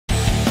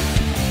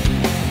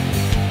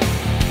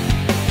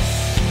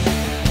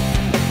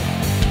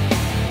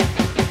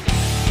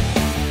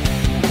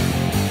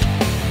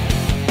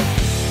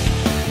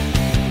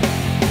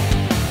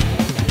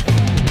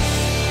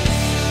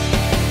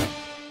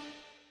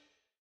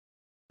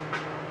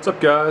What's up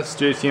guys,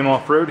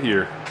 jtmoffroad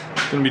here.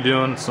 Gonna be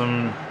doing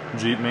some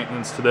Jeep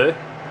maintenance today,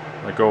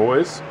 like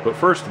always. But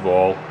first of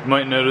all, you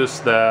might notice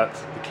that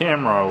the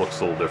camera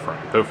looks a little different.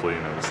 Hopefully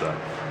you notice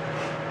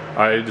that.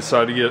 I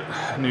decided to get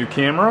a new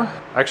camera.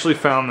 I actually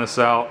found this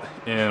out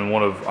in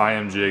one of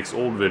Jake's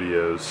old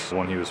videos.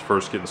 When he was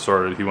first getting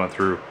started, he went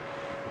through,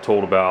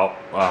 told about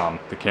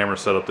the camera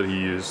setup that he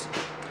used.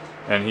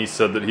 And he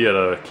said that he had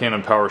a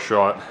Canon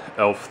Powershot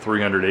ELPH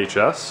 300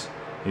 HS.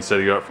 He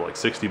said he got it for like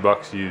 60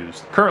 bucks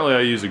used. Currently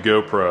I use a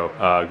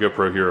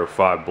GoPro Hero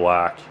 5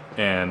 Black,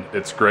 and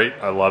it's great,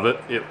 I love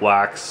it. It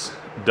lacks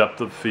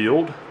depth of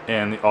field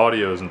and the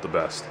audio isn't the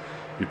best.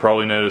 You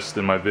probably noticed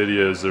in my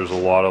videos there's a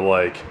lot of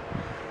like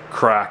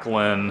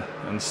crackling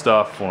and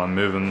stuff when I'm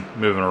moving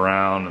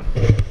around.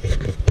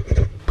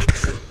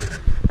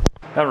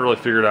 Haven't really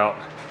figured out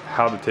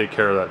how to take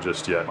care of that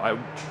just yet. I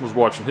was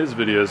watching his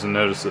videos and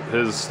noticed that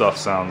his stuff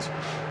sounds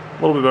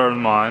a little bit better than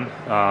mine.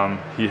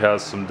 He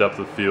has some depth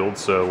of field,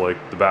 so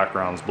like the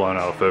background's blown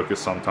out of focus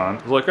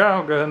sometimes. I was like, oh,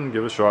 I'll go ahead and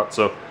give it a shot.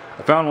 So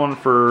I found one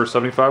for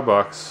 75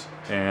 bucks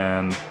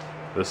and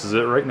this is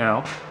it right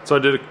now. So I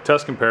did a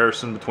test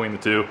comparison between the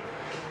two,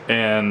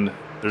 and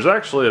there's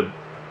actually a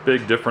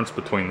big difference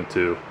between the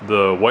two.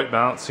 The white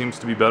balance seems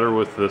to be better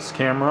with this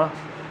camera,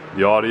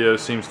 the audio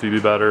seems to be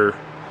better,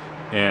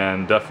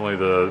 and definitely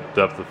the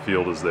depth of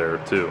field is there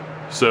too.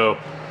 So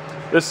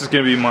this is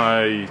gonna be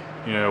my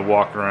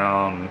walk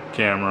around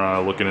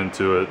camera, looking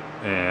into it,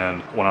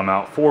 and when I'm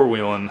out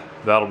four-wheeling,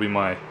 that'll be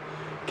my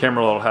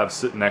camera that I'll have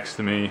sit next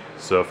to me.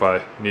 So if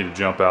I need to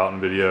jump out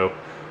and video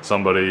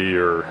somebody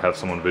or have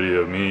someone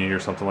video me or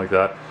something like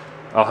that,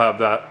 I'll have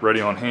that ready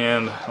on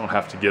hand. I don't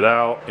have to get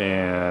out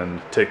and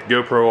take the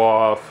GoPro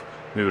off,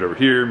 move it over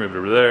here, move it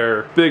over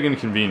there. Big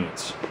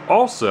inconvenience.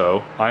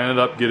 Also, I ended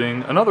up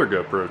getting another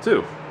GoPro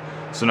too.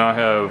 So now I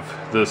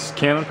have this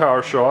Canon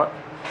Powershot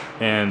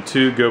and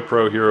two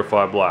GoPro Hero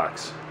 5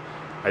 Blacks.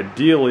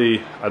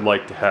 Ideally, I'd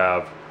like to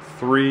have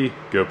 3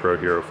 GoPro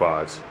Hero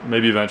 5s,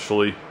 maybe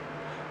eventually,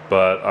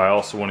 but I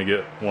also want to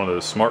get one of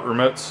those smart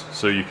remotes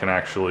so you can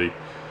actually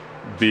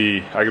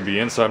I could be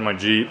inside my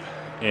Jeep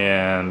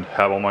and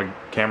have all my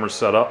cameras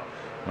set up,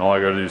 and all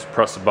I gotta do is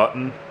press a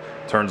button,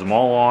 turns them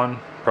all on,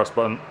 press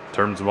button,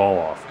 turns them all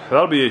off.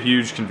 That'll be a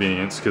huge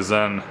convenience, because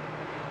then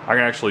I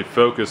can actually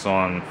focus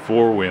on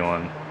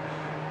four-wheeling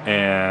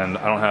and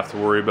I don't have to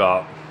worry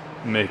about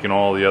making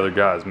all the other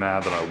guys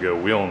mad that I'll go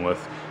wheeling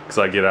with, because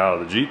I get out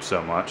of the Jeep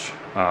so much,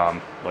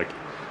 like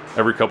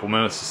every couple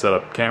minutes to set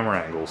up camera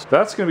angles.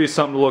 That's going to be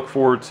something to look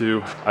forward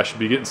to. I should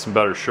be getting some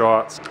better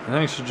shots. I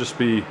think it should just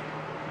be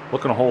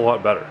looking a whole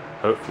lot better,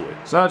 hopefully.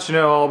 So now that you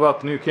know all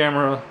about the new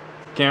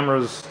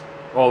cameras,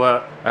 all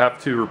that, I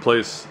have to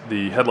replace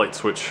the headlight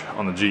switch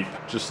on the Jeep.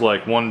 Just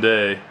like one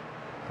day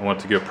I went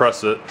to go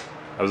press it.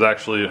 I was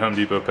actually at Home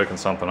Depot picking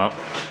something up,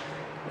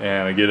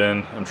 and I get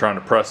in, I'm trying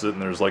to press it,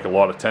 and there's like a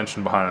lot of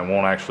tension behind it, it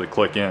won't actually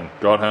click in.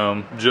 Got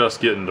home,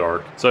 just getting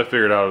dark. So I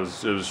figured out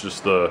it was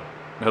just the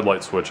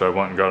headlight switch. I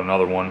went and got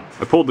another one.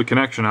 I pulled the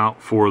connection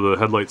out for the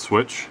headlight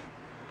switch,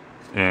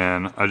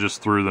 and I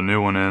just threw the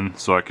new one in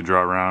so I could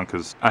drive around,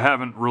 because I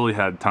haven't really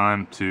had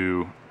time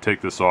to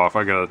take this off.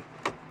 I gotta,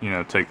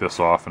 take this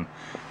off and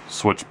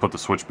put the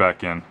switch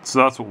back in. So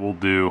that's what we'll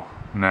do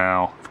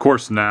now. Of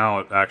course now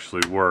it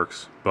actually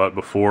works, but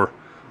before,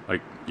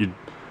 like,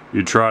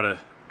 you'd try to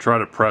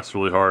press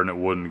really hard and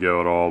it wouldn't go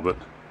at all, but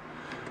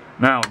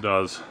now it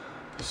does.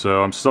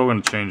 So I'm still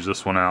going to change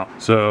this one out.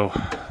 So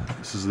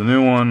this is the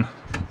new one.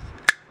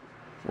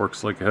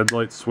 Works like a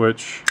headlight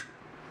switch,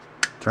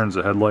 turns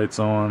the headlights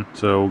on.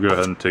 So we'll go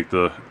ahead and take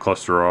the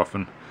cluster off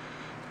and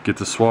get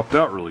this swapped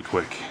out really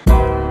quick.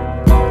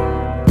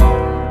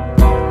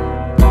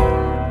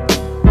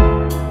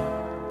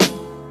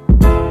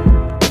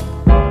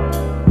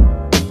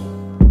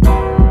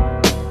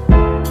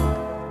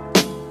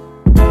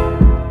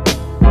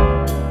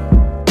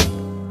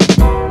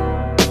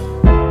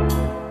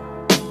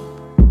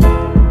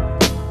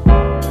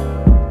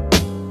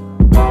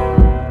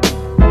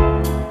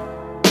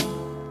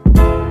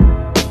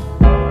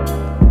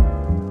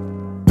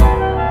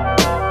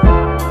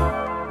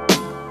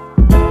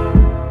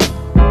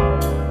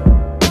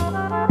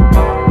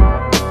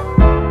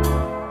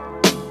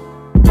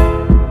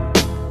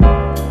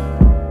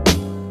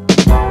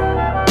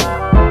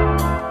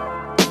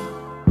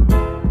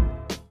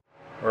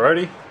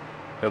 Alrighty,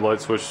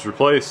 headlight switch is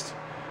replaced.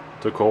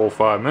 Took a whole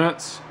 5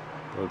 minutes,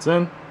 but it's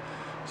in.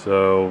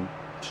 So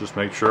let's just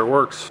make sure it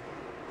works.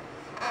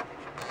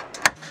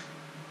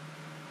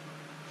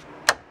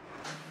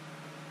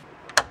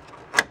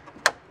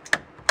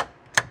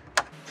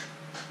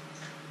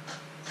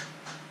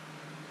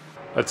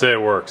 I'd say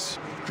it works.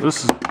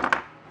 This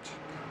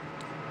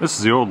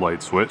is the old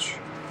light switch,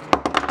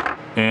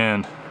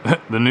 and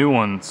the new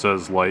one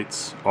says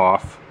lights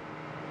off,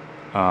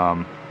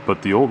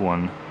 but the old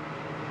one,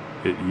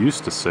 it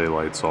used to say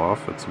lights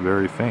off. It's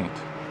very faint,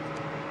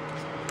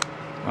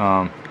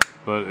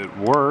 but it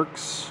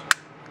works.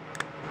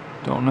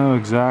 Don't know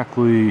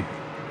exactly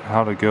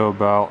how to go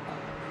about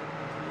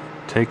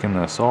taking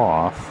this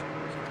off.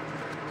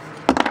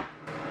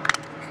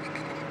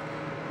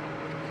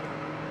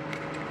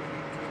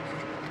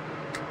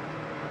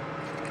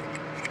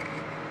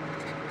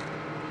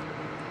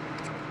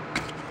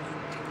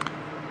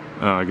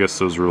 I guess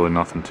there's really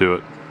nothing to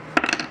it.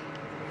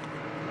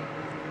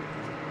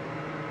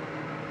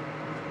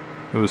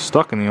 It was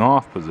stuck in the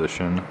off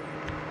position,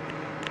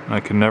 and I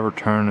could never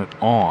turn it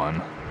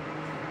on.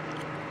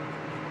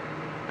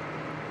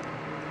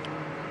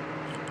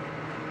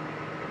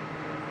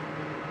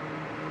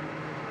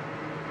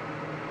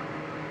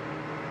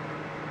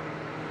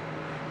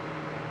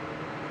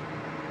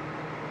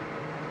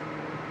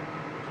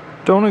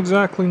 Don't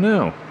exactly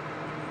know.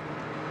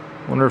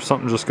 Wonder if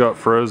something just got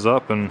froze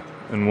up and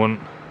wouldn't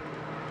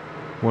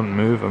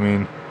move. I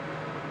mean,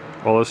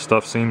 all this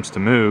stuff seems to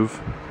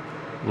move.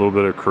 A little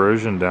bit of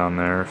corrosion down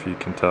there, if you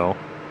can tell.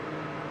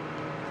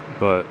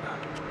 But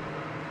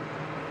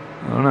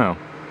I don't know.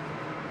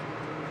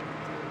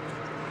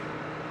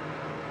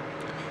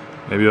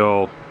 Maybe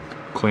I'll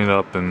clean it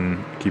up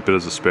and keep it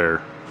as a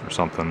spare or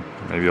something.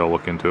 Maybe I'll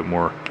look into it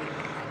more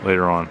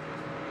later on.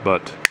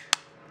 But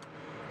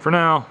for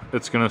now,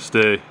 it's gonna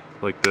stay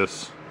like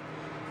this,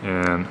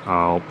 and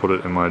I'll put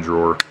it in my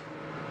drawer.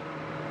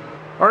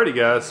 Alrighty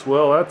guys,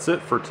 well that's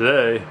it for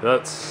today.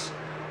 That's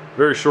a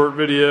very short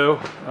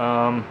video.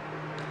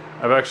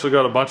 I've actually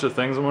got a bunch of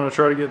things I'm gonna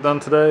try to get done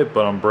today,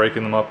 but I'm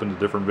breaking them up into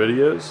different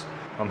videos.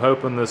 I'm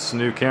hoping this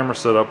new camera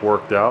setup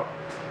worked out.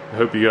 I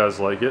hope you guys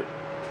like it,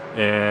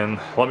 and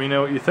let me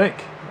know what you think.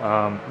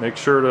 Make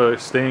sure to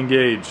stay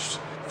engaged.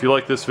 If you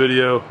like this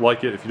video,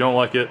 like it. If you don't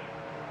like it,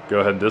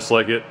 go ahead and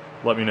dislike it.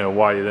 Let me know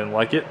why you didn't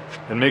like it,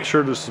 and make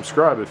sure to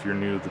subscribe if you're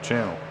new to the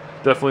channel.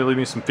 Definitely leave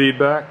me some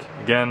feedback.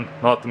 Again,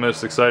 not the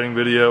most exciting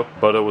video,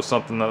 but it was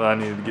something that I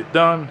needed to get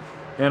done,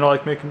 and I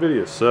like making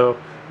videos, so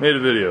made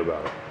a video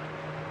about it.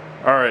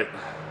 Alright,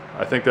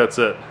 I think that's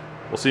it.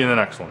 We'll see you in the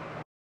next one.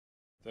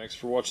 Thanks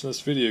for watching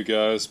this video,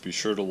 guys. Be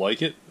sure to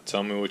like it,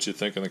 tell me what you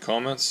think in the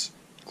comments,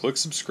 click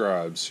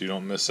subscribe so you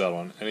don't miss out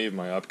on any of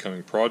my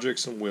upcoming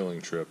projects and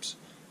wheeling trips.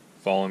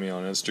 Follow me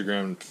on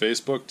Instagram and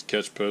Facebook to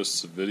catch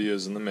posts of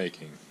videos in the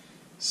making.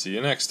 See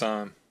you next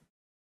time.